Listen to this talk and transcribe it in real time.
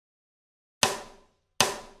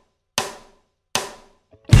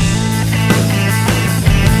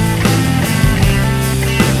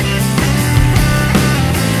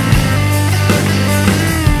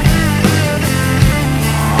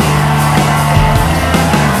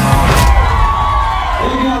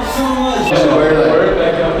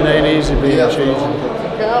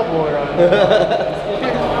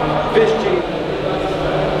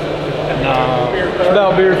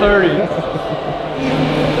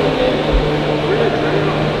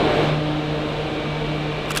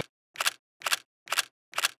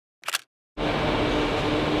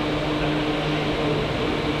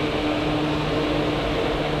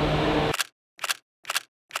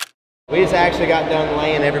actually got done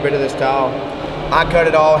laying every bit of this tile. I cut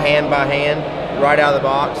it all hand by hand, right out of the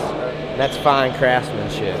box. That's fine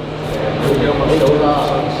craftsmanship.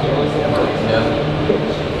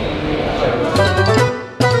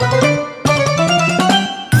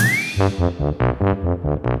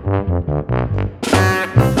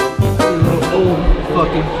 Old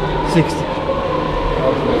fucking 60.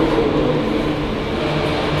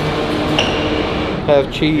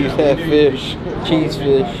 Have cheese, have fish, cheese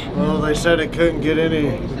fish. Well, they said it couldn't get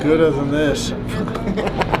any gooder than this.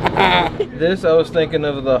 This, I was thinking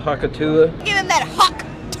of the HAWKTUAH. Give him that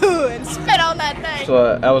HAWKTUAH and spit on that thing.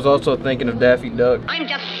 So I was also thinking of Daffy Duck. I'm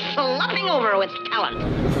just slopping over with talent.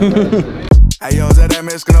 Hey, yo, is that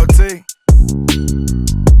Mexican OT?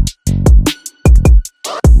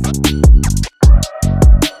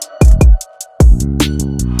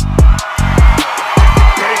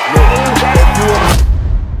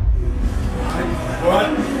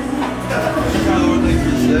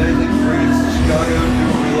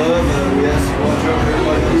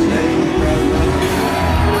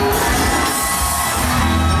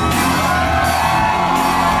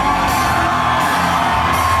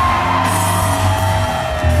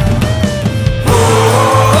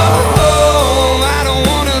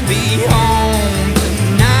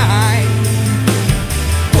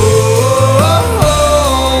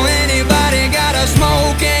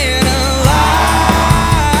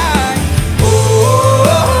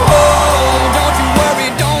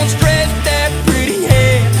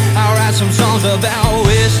 About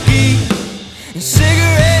whiskey and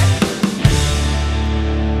cigarette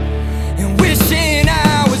and wishing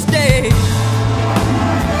I was dead.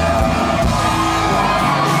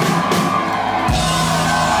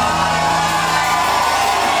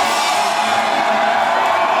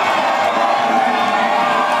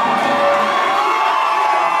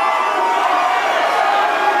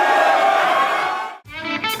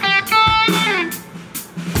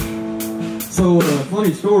 So,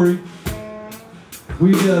 funny story.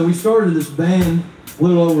 We started this band a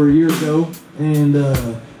little over a year ago, and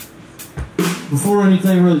before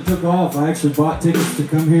anything really took off, I actually bought tickets to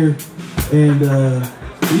come here and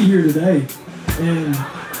be here today. And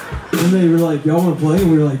then they were like, "Y'all want to play?"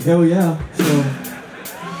 And we were like, "Hell yeah!"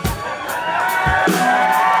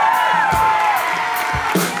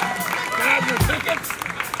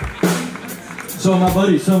 So my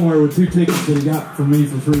buddy's somewhere with 2 tickets that he got from me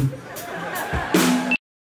for free.